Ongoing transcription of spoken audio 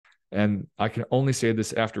And I can only say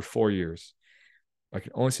this after 4 years. I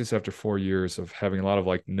can only say this after 4 years of having a lot of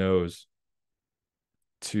like no's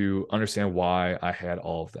to understand why I had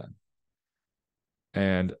all of them.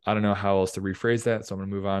 And I don't know how else to rephrase that. So I'm going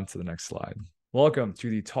to move on to the next slide. Welcome to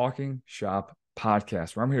the Talking Shop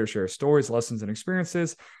podcast, where I'm here to share stories, lessons, and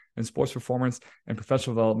experiences in sports performance and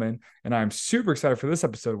professional development. And I'm super excited for this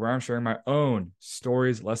episode where I'm sharing my own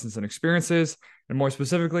stories, lessons, and experiences. And more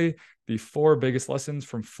specifically, the 4 biggest lessons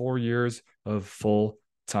from 4 years of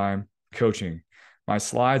full-time coaching. My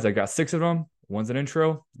slides, I got 6 of them. One's an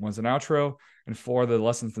intro, one's an outro, and 4 of the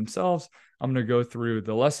lessons themselves. I'm going to go through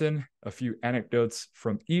the lesson, a few anecdotes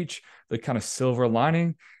from each, the kind of silver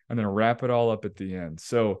lining, and then wrap it all up at the end.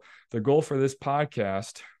 So the goal for this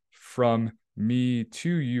podcast, from me to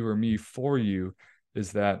you or me for you,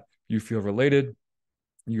 is that you feel related,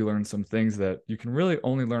 you learn some things that you can really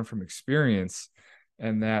only learn from experience,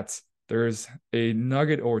 and that there's a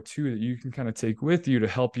nugget or 2 that you can kind of take with you to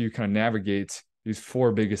help you kind of navigate these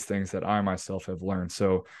 4 biggest things that I myself have learned.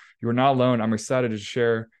 So you're not alone. I'm excited to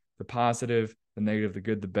share the positive, the negative, the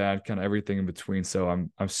good, the bad, kind of everything in between. So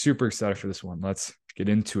I'm super excited for this one. Let's get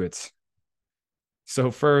into it.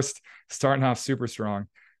 So first, starting off super strong,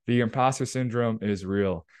 the imposter syndrome is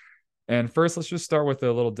real. And first, let's just start with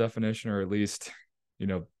a little definition, or at least,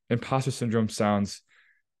 imposter syndrome sounds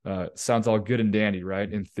all good and dandy,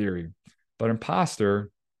 right? In theory, but imposter,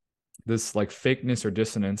 this like fakeness or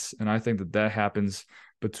dissonance, and I think that happens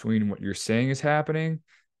between what you're saying is happening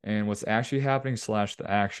and what's actually happening / the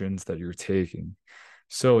actions that you're taking.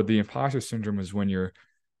 So the imposter syndrome is when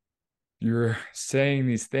you're saying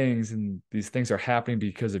these things and these things are happening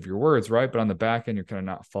because of your words, right? But on the back end, you're kind of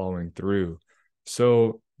not following through.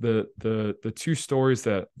 So the 2 stories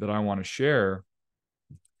that I want to share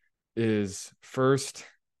is, first,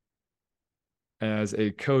 as a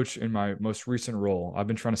coach in my most recent role, I've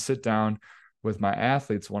been trying to sit down with my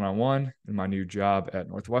athletes one-on-one in my new job at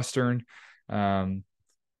Northwestern.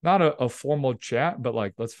 Not a formal chat, but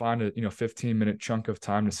like, let's find a 15-minute chunk of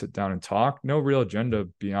time to sit down and talk. No real agenda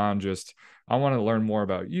beyond just, I want to learn more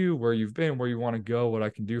about you, where you've been, where you want to go, what I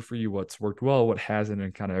can do for you, what's worked well, what hasn't,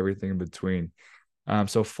 and kind of everything in between.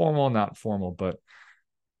 So formal, not formal, but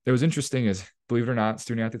it was interesting is, believe it or not,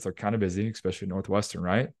 student athletes are kind of busy, especially at Northwestern,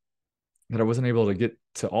 right? That I wasn't able to get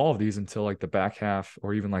to all of these until like the back half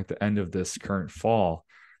or even like the end of this current fall.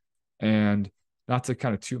 And not to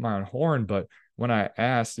kind of toot my own horn, but when I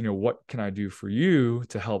asked, what can I do for you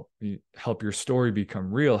to help your story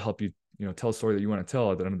become real, help you, tell a story that you want to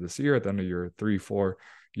tell at the end of this year, at the end of your 3-4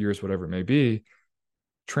 years, whatever it may be,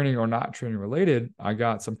 training or not training related, I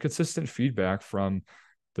got some consistent feedback from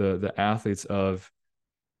the athletes of,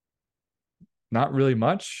 not really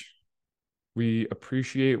much. We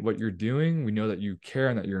appreciate what you're doing. We know that you care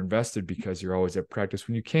and that you're invested because you're always at practice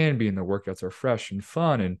when you can be, and the workouts are fresh and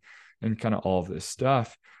fun and kind of all of this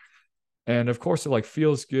stuff. And of course, it like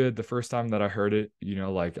feels good the first time that I heard it,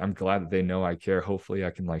 like, I'm glad that they know I care. Hopefully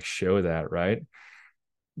I can like show that, right?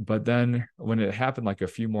 But then when it happened like a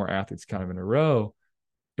few more athletes kind of in a row,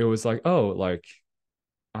 it was like, oh, like,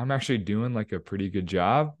 I'm actually doing like a pretty good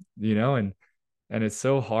job, and it's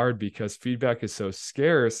so hard because feedback is so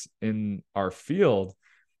scarce in our field.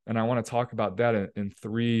 And I want to talk about that in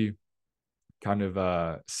 3 kind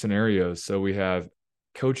of scenarios. So we have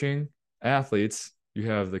coaching athletes, you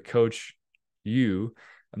have the coach you,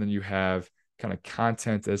 and then you have kind of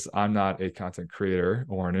content, as I'm not a content creator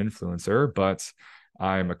or an influencer, but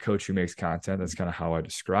I'm a coach who makes content. That's kind of how I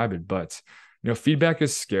describe it. But feedback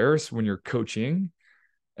is scarce when you're coaching,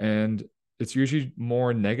 and it's usually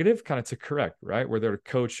more negative, kind of to correct, right? Where they're to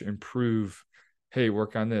coach, improve, hey,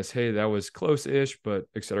 work on this, hey, that was close-ish, but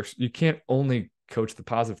etc. You can't only coach the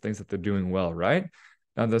positive things that they're doing well, right?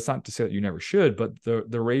 Now, that's not to say that you never should, but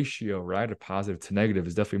the ratio, right, of positive to negative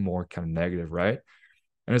is definitely more kind of negative, right?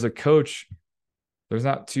 And as a coach, there's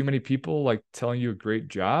not too many people like telling you a great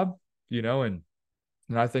job, and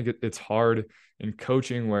I think it's hard in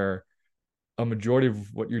coaching where a majority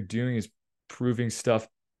of what you're doing is proving stuff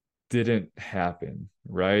didn't happen,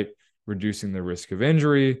 right? Reducing the risk of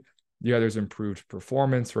injury. Yeah, there's improved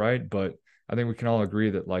performance, right? But I think we can all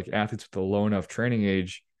agree that like athletes with a low enough training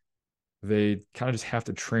age, they kind of just have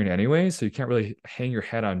to train anyway. So you can't really hang your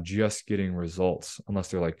head on just getting results unless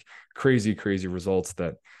they're like crazy, crazy results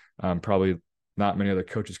that probably not many other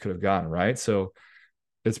coaches could have gotten, right? So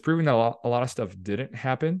it's proving that a lot of stuff didn't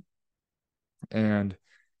happen. And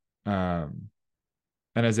um,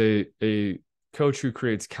 and as a coach who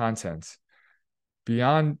creates content,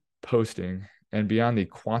 beyond posting and beyond the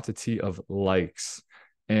quantity of likes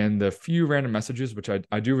And the few random messages, which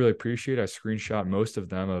I do really appreciate, I screenshot most of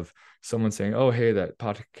them of someone saying, oh, hey, that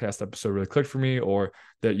podcast episode really clicked for me, or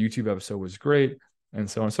that YouTube episode was great, and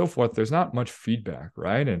so on and so forth. There's not much feedback,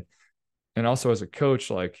 right? And also as a coach,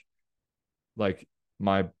 like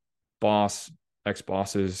my boss,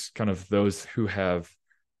 ex-bosses, kind of those who have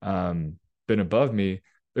been above me,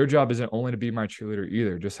 their job isn't only to be my cheerleader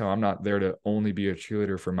either, just how I'm not there to only be a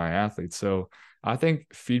cheerleader for my athletes. So I think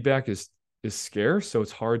feedback is scarce. So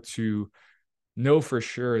it's hard to know for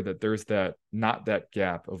sure that there's that, not that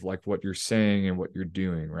gap of like what you're saying and what you're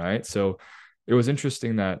doing, right? So it was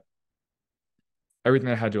interesting that everything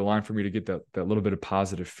that had to align for me to get that little bit of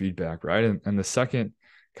positive feedback, right? And the second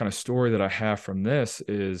kind of story that I have from this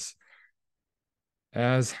is,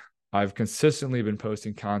 as I've consistently been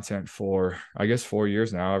posting content for, I guess, 4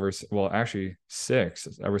 years now, well, actually 6,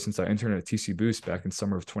 ever since I interned at TC Boost back in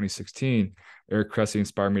summer of 2016. Eric Cressy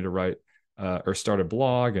inspired me to write or start a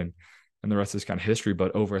blog, and the rest is kind of history,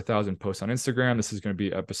 but over 1,000 posts on Instagram. This is going to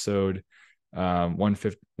be episode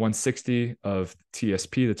 160 of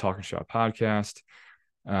TSP, the Talking Shop podcast.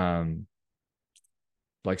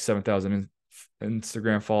 Like 7,000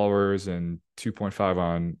 Instagram followers and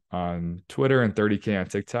 2.5 on Twitter and 30K on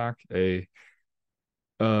TikTok.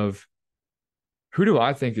 Of who do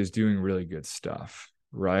I think is doing really good stuff,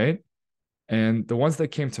 right? And the ones that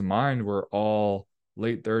came to mind were all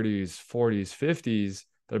late 30s, 40s, 50s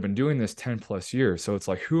that have been doing this 10 plus years. So it's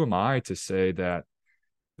like, who am I to say that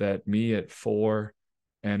me at 4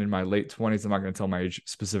 and in my late 20s, I'm not going to tell my age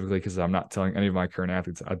specifically because I'm not telling any of my current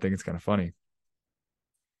athletes. I think it's kind of funny,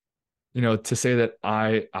 to say that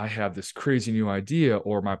I have this crazy new idea,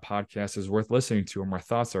 or my podcast is worth listening to, or my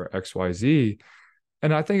thoughts are XYZ.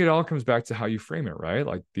 And I think it all comes back to how you frame it, right?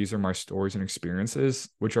 Like, these are my stories and experiences,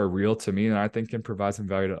 which are real to me, and I think can provide some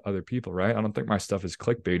value to other people, right? I don't think my stuff is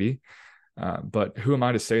clickbaity, but who am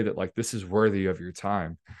I to say that like this is worthy of your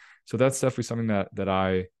time? So that's definitely something that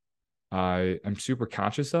I am super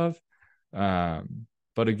conscious of.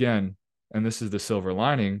 But again, and this is the silver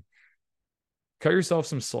lining, cut yourself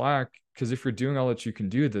some slack, because if you're doing all that you can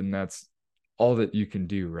do, then that's all that you can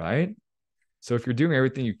do, right? So if you're doing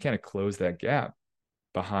everything you can to close that gap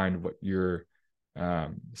behind what you're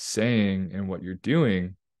saying and what you're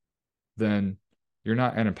doing, then you're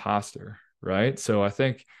not an imposter, right? So I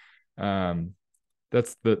think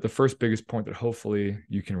that's the first biggest point that hopefully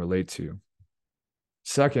you can relate to.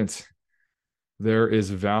 Second, there is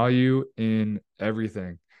value in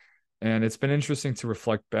everything. And it's been interesting to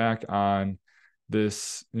reflect back on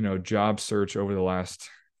this, job search over the last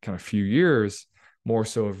kind of few years, more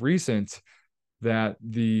so of recent, that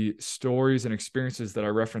the stories and experiences that I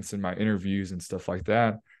reference in my interviews and stuff like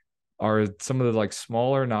that are some of the like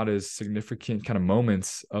smaller, not as significant kind of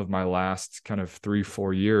moments of my last kind of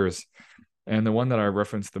 3-4 years. And the one that I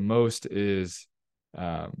reference the most is,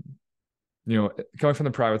 coming from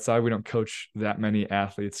the private side, we don't coach that many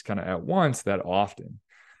athletes kind of at once that often.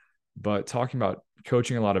 But talking about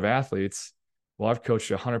coaching a lot of athletes, well, I've coached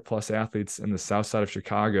 100 plus athletes in the south side of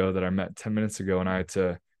Chicago that I met 10 minutes ago, and I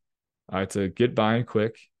had to get by and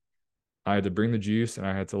quick. I had to bring the juice, and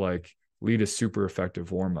I had to like lead a super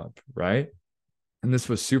effective warm up, right? And this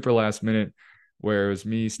was super last minute, where it was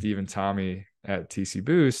me, Steve, and Tommy at TC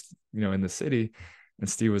Boost, in the city. And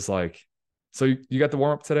Steve was like, "So you got the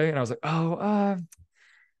warm up today?" And I was like, "Oh,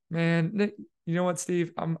 man, you know what,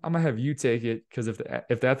 Steve? I'm gonna have you take it, because if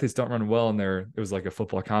the athletes don't run well in there, it was like a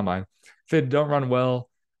football combine. If they don't run well,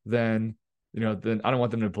 then then I don't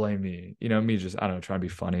want them to blame me. Me just, I don't know, trying to be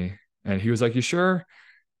funny." And he was like, "You sure?"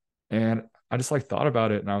 And I just like thought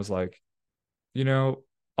about it, and I was like,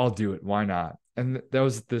 I'll do it. Why not? And that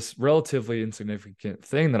was this relatively insignificant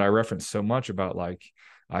thing that I referenced so much about, like,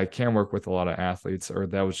 I can work with a lot of athletes, or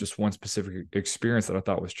that was just one specific experience that I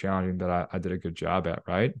thought was challenging that I did a good job at,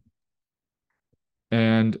 right?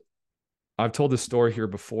 And I've told this story here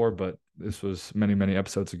before, but this was many, many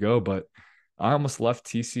episodes ago, but I almost left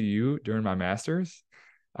TCU during my master's.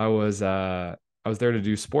 I was there to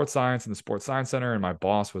do sports science in the sports science center, and my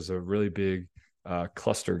boss was a really big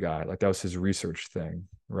cluster guy. Like, that was his research thing,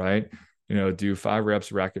 right? Do 5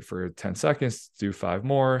 reps racket for 10 seconds, do 5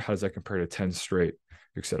 more. How does that compare to 10 straight,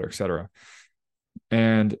 et cetera, et cetera.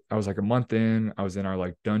 And I was like a month in, I was in our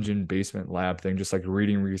like dungeon basement lab thing, just like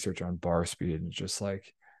reading research on bar speed, and just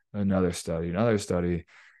like another study.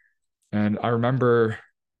 And I remember,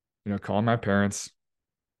 calling my parents,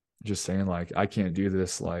 just saying like, I can't do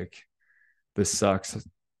this. Like, this sucks.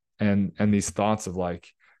 And these thoughts of like,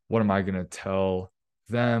 what am I going to tell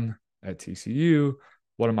them at TCU?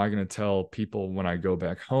 What am I going to tell people when I go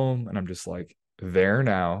back home? And I'm just like there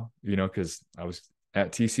now, because I was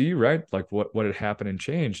at TCU, right? Like what had happened and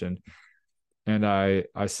changed. And I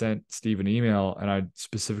sent Steve an email, and I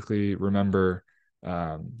specifically remember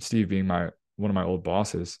Steve being one of my old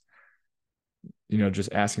bosses,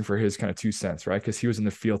 just asking for his kind of 2 cents, right? Because he was in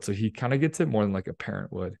the field, so he kind of gets it more than like a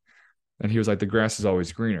parent would. And he was like, the grass is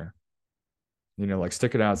always greener, like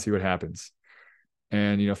stick it out, see what happens.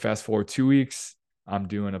 And fast forward 2 weeks, I'm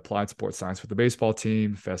doing applied sports science with the baseball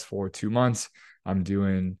team. Fast forward 2 months, I'm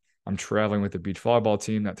traveling with the beach volleyball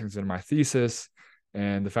team. That turns into my thesis.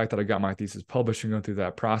 And the fact that I got my thesis published and going through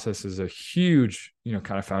that process is a huge,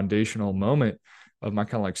 kind of foundational moment of my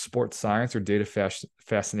kind of like sports science or data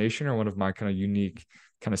fascination, or one of my kind of unique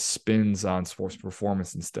kind of spins on sports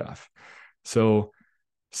performance and stuff. So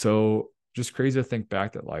just crazy to think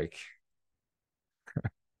back that like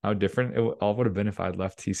how different it all would have been if I'd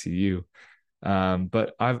left TCU.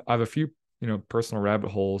 But I've a few, personal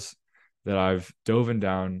rabbit holes that I've dove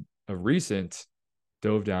down of recent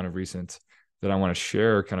that I want to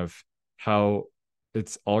share, kind of how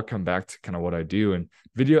it's all come back to kind of what I do. And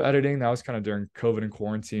video editing, that was kind of during COVID and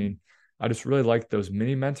quarantine. I just really liked those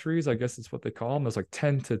mini mentaries, I guess that's what they call them. Those like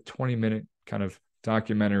 10 to 20 minute kind of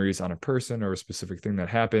documentaries on a person or a specific thing that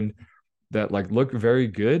happened that like look very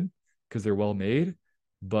good because they're well made,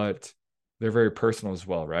 but they're very personal as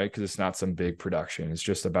well, right? Because it's not some big production. It's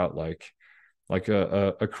just about like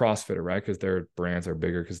a CrossFitter, right? Because their brands are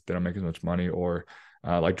bigger because they don't make as much money. Or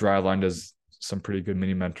like Driveline does some pretty good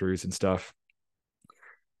mini mentaries and stuff.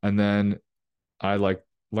 And then I like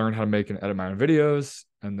learned how to make and edit my own videos.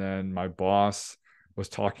 And then my boss was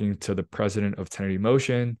talking to the president of 1080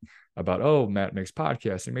 Motion about, oh, Matt makes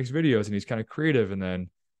podcasts, he makes videos, and he's kind of creative. And then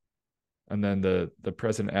the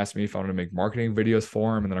president asked me if I want to make marketing videos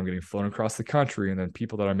for him, and then I'm getting flown across the country. And then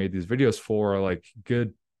people that I made these videos for are like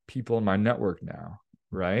good people in my network now,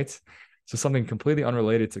 right? So something completely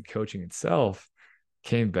unrelated to coaching itself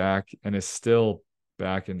came back and is still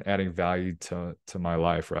back and adding value to my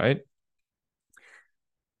life, right?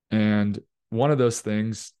 And one of those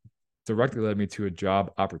things directly led me to a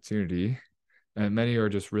job opportunity. And many are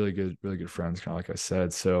just really good friends, kind of like I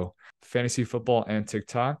said. So fantasy football and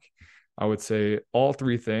TikTok, I would say all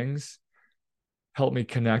three things help me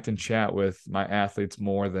connect and chat with my athletes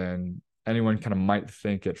more than anyone kind of might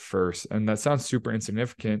think at first. And that sounds super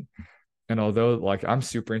insignificant. And although like I'm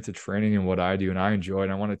super into training and what I do and I enjoy it,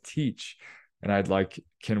 and I want to teach, and I'd like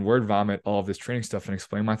can word vomit all of this training stuff and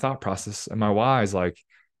explain my thought process and my whys, like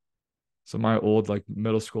so my old like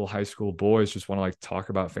middle school, high school boys just want to like talk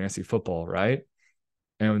about fantasy football, right?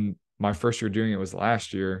 And my first year doing it was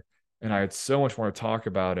last year, and I had so much more to talk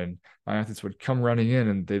about. And my athletes would come running in,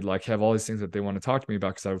 and they'd like have all these things that they want to talk to me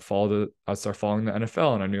about because I'd start following the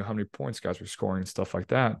NFL, and I knew how many points guys were scoring and stuff like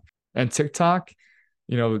that. And TikTok,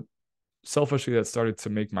 selfishly, that started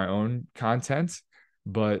to make my own content,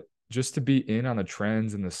 but just to be in on the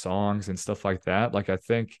trends and the songs and stuff like that, like I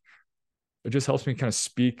think it just helps me kind of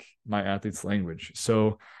speak my athlete's language.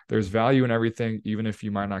 So there's value in everything, even if you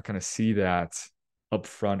might not kind of see that up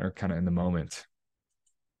front or kind of in the moment.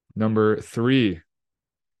 Number 3,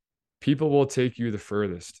 people will take you the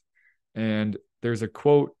furthest. And there's a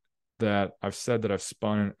quote that I've said that I've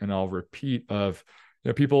spun and I'll repeat of,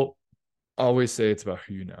 people always say it's about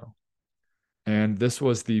who you know. And this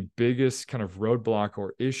was the biggest kind of roadblock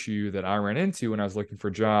or issue that I ran into when I was looking for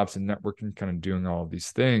jobs and networking, kind of doing all of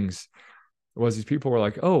these things, was these people were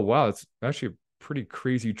like, oh, wow, it's actually a pretty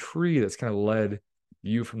crazy tree that's kind of led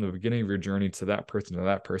you from the beginning of your journey to that person,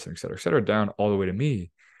 et cetera, down all the way to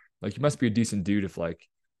me. Like, you must be a decent dude if like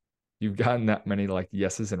you've gotten that many like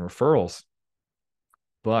yeses and referrals.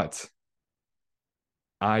 But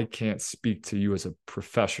I can't speak to you as a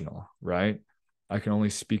professional, right? I can only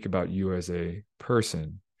speak about you as a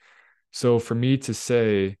person. So for me to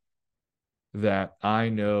say that I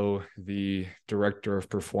know the director of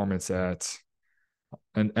performance at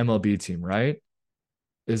an MLB team, right,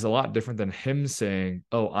 is a lot different than him saying,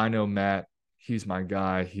 oh, I know Matt, he's my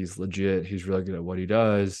guy, he's legit, he's really good at what he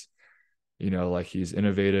does, like he's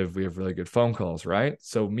innovative, we have really good phone calls, right?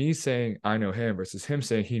 So me saying I know him versus him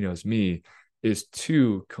saying he knows me is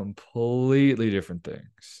two completely different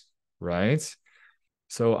things, right?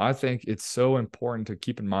 So I think it's so important to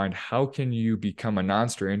keep in mind, how can you become a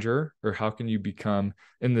non-stranger, or how can you become,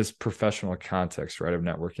 in this professional context, right, of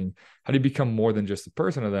networking, how do you become more than just a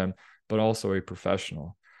person to them, but also a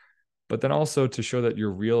professional? But then also to show that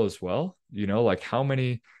you're real as well, like how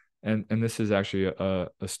many, and this is actually a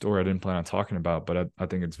story I didn't plan on talking about, but I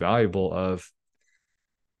think it's valuable. Of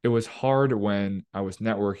it was hard when I was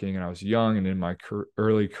networking and I was young and in my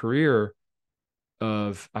early career,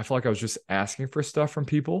 of I felt like I was just asking for stuff from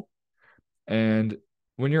people. And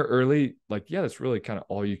when you're early, like, yeah, that's really kind of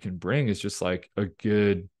all you can bring is just like a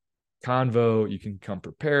good convo. You can come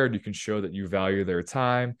prepared. You can show that you value their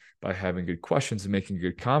time by having good questions and making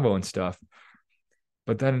good convo and stuff.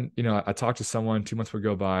 But then, I talked to someone, 2 months would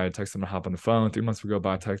go by, I text them to hop on the phone. 3 months would go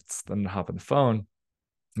by, I text them to hop on the phone.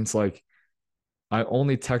 And it's like, I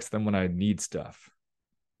only text them when I need stuff,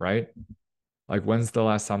 right? Like, when's the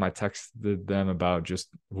last time I texted them about just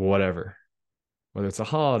whatever, whether it's a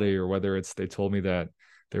holiday or whether it's they told me that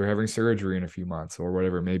they were having surgery in a few months or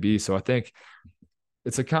whatever it may be. So I think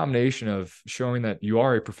it's a combination of showing that you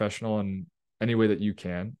are a professional in any way that you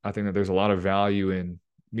can. I think that there's a lot of value in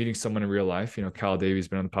meeting someone in real life. Kyle Davies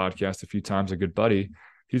been on the podcast a few times, a good buddy.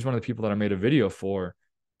 He's one of the people that I made a video for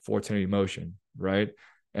 1080 Motion, right?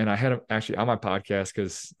 And I had him actually on my podcast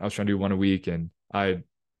because I was trying to do one a week, and I had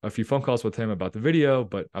a few phone calls with him about the video,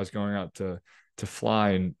 but I was going out to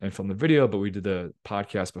fly and film the video, but we did the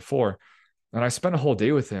podcast before. And I spent a whole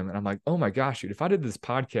day with him, and I'm like, oh my gosh, dude, if I did this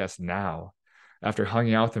podcast now, after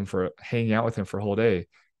hanging out with him for a whole day,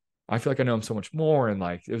 I feel like I know him so much more. And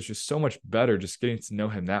like, it was just so much better just getting to know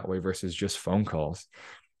him that way versus just phone calls.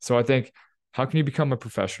 So I think, how can you become a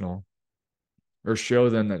professional or show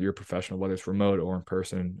them that you're a professional, whether it's remote or in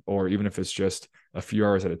person, or even if it's just a few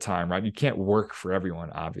hours at a time, right? You can't work for everyone,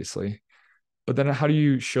 obviously. But then how do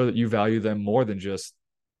you show that you value them more than just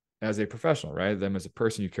as a professional, right? Them as a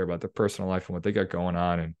person, you care about their personal life and what they got going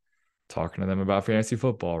on, and talking to them about fantasy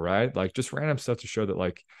football, right? Like, just random stuff to show that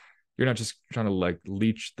like you're not just trying to like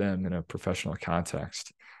leech them in a professional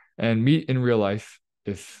context. And meet in real life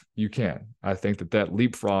if you can. I think that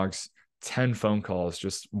leapfrogs 10 phone calls,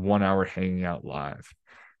 just 1 hour hanging out live.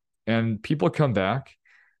 And people come back,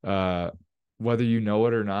 uh, whether you know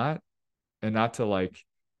it or not, and not to like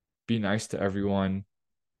be nice to everyone,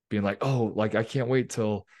 being like, oh, like I can't wait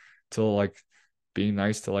till like being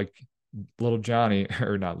nice to like little Johnny,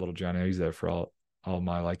 or not little Johnny. I use that for all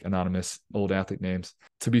my like anonymous old athlete names,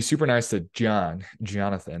 to be super nice to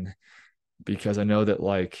Jonathan, because I know that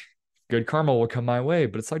like good karma will come my way.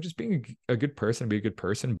 But it's like just being a good person, be a good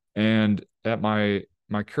person. And at my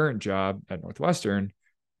current job at Northwestern,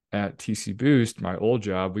 at TC Boost, my old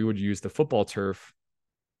job, we would use the football turf.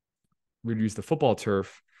 We'd use the football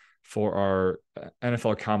turf for our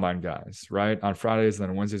NFL combine guys, right? On Fridays, and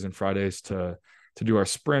then Wednesdays and Fridays to do our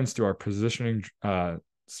sprints, do our positioning,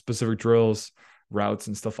 specific drills, routes,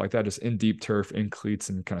 and stuff like that, just in deep turf, in cleats,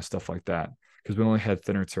 and kind of stuff like that, because we only had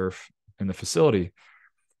thinner turf in the facility.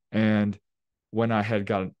 And when I had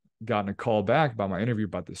gotten a call back about my interview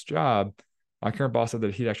about this job, my current boss said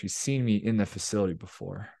that he'd actually seen me in the facility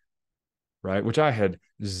before, right? Which I had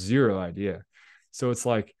zero idea. So it's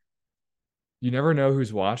like, you never know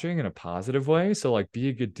who's watching in a positive way. So like, be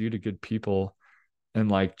a good dude to good people,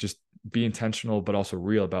 and like just be intentional, but also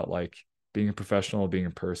real about like being a professional, being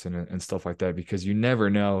a person, and stuff like that, because you never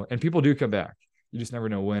know. And people do come back. You just never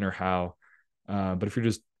know when or how. But if you're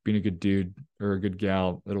just being a good dude or a good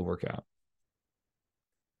gal, it'll work out.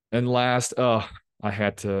 And last, I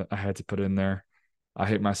had to put in there. I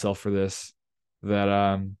hate myself for this,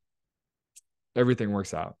 that everything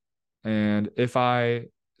works out. And if I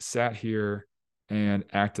sat here and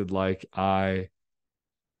acted like I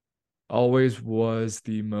always was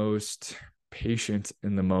the most patient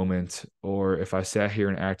in the moment, or if I sat here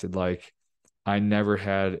and acted like I never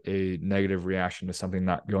had a negative reaction to something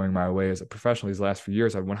not going my way as a professional these last few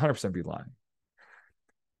years, I'd 100% be lying.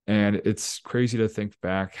 And it's crazy to think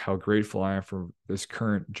back how grateful I am for this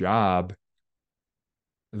current job,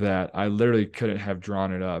 that I literally couldn't have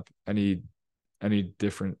drawn it up any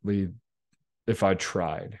differently if I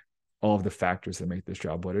tried. All of the factors that make this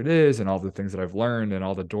job what it is, and all the things that I've learned, and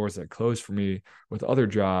all the doors that closed for me with other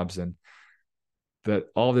jobs, and that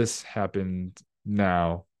all this happened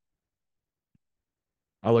now.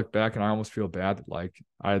 I look back and I almost feel bad that like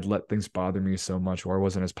I had let things bother me so much, or I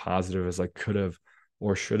wasn't as positive as I could have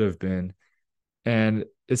or should have been. And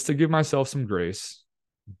it's to give myself some grace,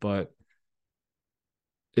 but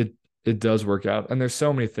it it does work out. And there's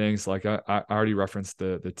so many things, like I already referenced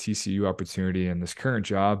the TCU opportunity and this current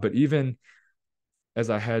job, but even as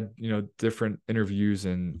I had, different interviews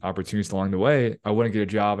and opportunities along the way, I wouldn't get a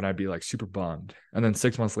job and I'd be like super bummed. And then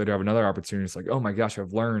 6 months later, I have another opportunity. It's like, oh my gosh,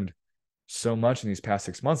 I've learned so much in these past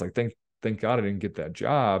 6 months. Like, thank God I didn't get that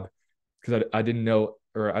job, because I didn't know,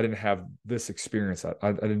 or I didn't have this experience.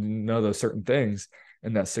 I didn't know those certain things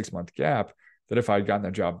in that 6 month gap, that if I had gotten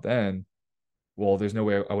that job then, well, there's no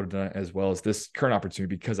way I would have done it as well as this current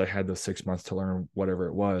opportunity, because I had those 6 months to learn whatever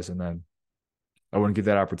it was. And then I wouldn't get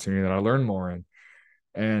that opportunity that I learned more in.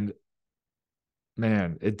 And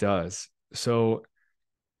man, it does. So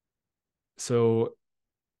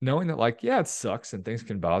knowing that like, yeah, it sucks and things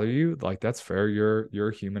can bother you. Like that's fair. You're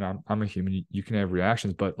a human. I'm a human. You can have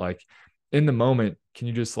reactions, but like in the moment, can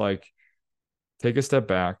you just like take a step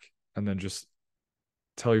back and then just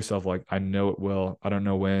tell yourself like, I know it will. I don't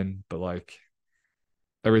know when, but like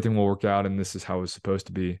everything will work out and this is how it's supposed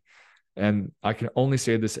to be. And I can only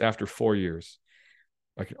say this after 4 years.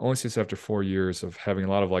 I can only say this after 4 years of having a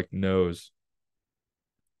lot of like no's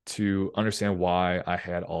to understand why I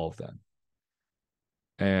had all of them.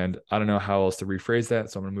 And I don't know how else to rephrase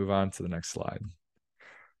that. So I'm going to move on to the next slide.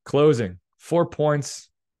 Closing 4 points,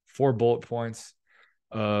 4 bullet points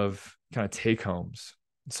of kind of take homes.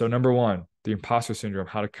 So, number one, the imposter syndrome,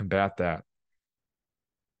 how to combat that.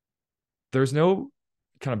 There's no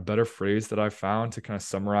kind of better phrase that I found to kind of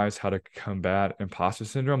summarize how to combat imposter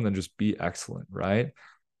syndrome than just be excellent, right?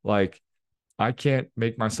 Like, I can't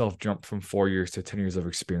make myself jump from 4 years to 10 years of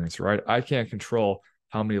experience, right? I can't control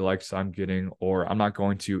how many likes I'm getting, or I'm not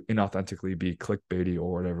going to inauthentically be clickbaity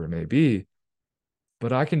or whatever it may be.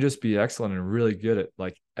 But I can just be excellent and really good at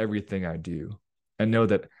like everything I do and know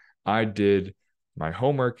that I did my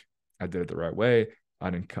homework, I did it the right way, I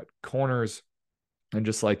didn't cut corners, and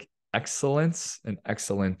just like excellence and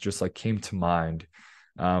excellent just like came to mind.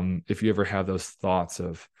 If you ever have those thoughts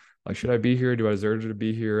of like, should I be here? Do I deserve to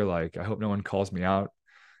be here? Like, I hope no one calls me out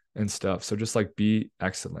and stuff. So just like be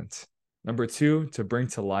excellent. Number two, to bring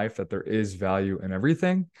to life that there is value in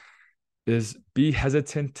everything is be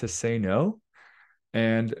hesitant to say no.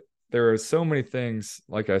 And there are so many things,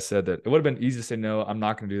 like I said, that it would have been easy to say, no, I'm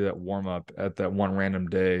not going to do that warm up at that one random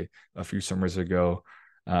day a few summers ago,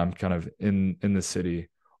 kind of in the city.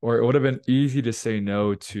 Or it would have been easy to say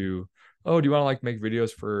no to, oh, do you want to like make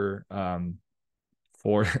videos for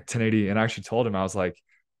 1080? And I actually told him, I was like,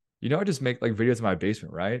 I just make like videos in my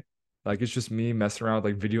basement, right? Like it's just me messing around with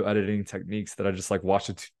like video editing techniques that I just like watched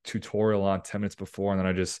a tutorial on 10 minutes before, and then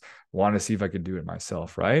I just wanted to see if I could do it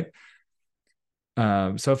myself, right?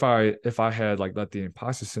 So if I had like let the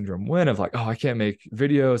imposter syndrome win of like, oh, I can't make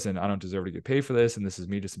videos and I don't deserve to get paid for this, and this is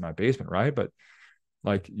me just in my basement, right? But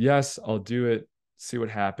like, yes, I'll do it, see what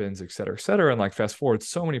happens, et cetera, et cetera. And like fast forward,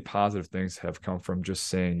 so many positive things have come from just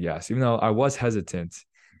saying yes, even though I was hesitant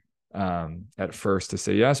at first to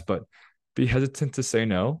say yes, but be hesitant to say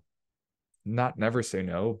no, not never say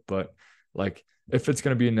no, but like if it's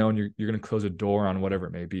going to be a no and you're going to close a door on whatever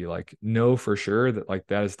it may be, like know for sure that like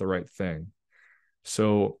that is the right thing.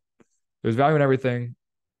 So there's value in everything,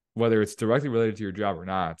 whether it's directly related to your job or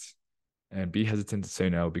not, and be hesitant to say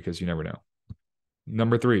no because you never know.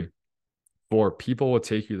 Number three, for people will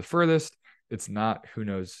take you the furthest. It's not who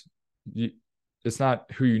knows you, it's not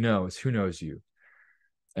who you know, it's who knows you.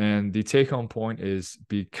 And the take home point is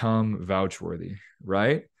become vouch worthy,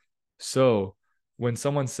 right? So when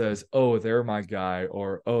someone says, oh, they're my guy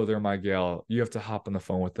or oh, they're my gal, you have to hop on the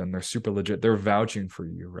phone with them. They're super legit. They're vouching for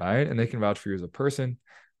you, right? And they can vouch for you as a person,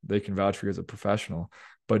 they can vouch for you as a professional.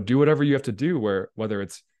 But do whatever you have to do, whether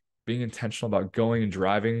it's being intentional about going and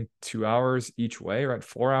driving 2 hours each way, right?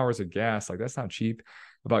 4 hours of gas, like that's not cheap.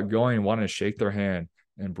 About going and wanting to shake their hand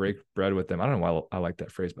and break bread with them. I don't know why I like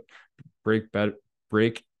that phrase, but break bread,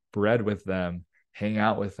 break bread with them, hang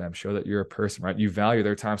out with them, show that you're a person, right? You value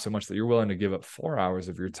their time so much that you're willing to give up 4 hours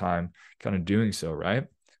of your time kind of doing so, right?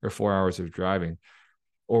 Or 4 hours of driving.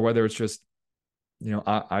 Or whether it's just,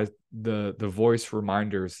 the voice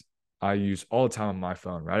reminders I use all the time on my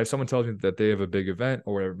phone, right? If someone tells me that they have a big event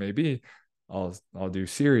or whatever it may be, I'll do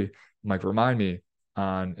Siri, I'm like, remind me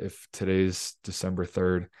on, if today's December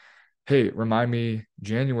 3rd, hey, remind me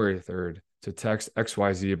January 3rd to text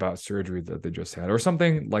XYZ about surgery that they just had, or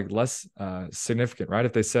something like less significant, right?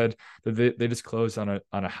 If they said that they just closed on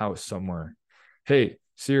a house somewhere, hey,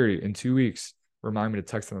 Siri, in 2 weeks, remind me to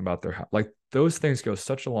text them about their house. Like those things go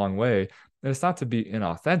such a long way. And it's not to be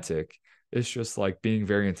inauthentic. It's just like being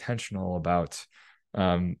very intentional about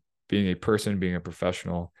being a person, being a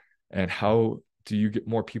professional, and how do you get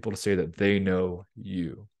more people to say that they know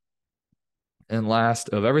you? And last,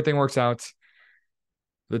 if everything works out,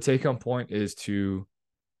 the take home point is to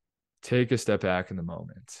take a step back in the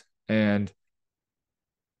moment. And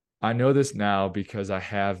I know this now because I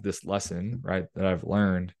have this lesson, right, that I've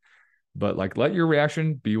learned. But like, let your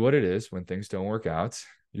reaction be what it is when things don't work out.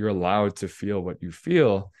 You're allowed to feel what you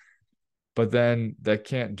feel, but then that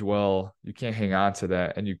can't dwell. You can't hang on to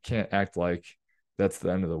that, and you can't act like that's the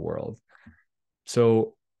end of the world.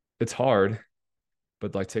 So it's hard,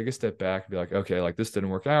 but like take a step back and be like, okay, like this didn't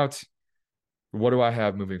work out. What do I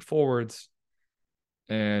have moving forwards?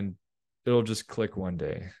 And it'll just click one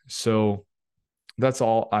day. So that's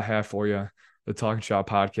all I have for you. The Talking Shop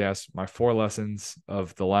podcast, my 4 lessons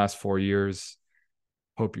of the last 4 years.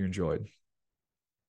 Hope you enjoyed.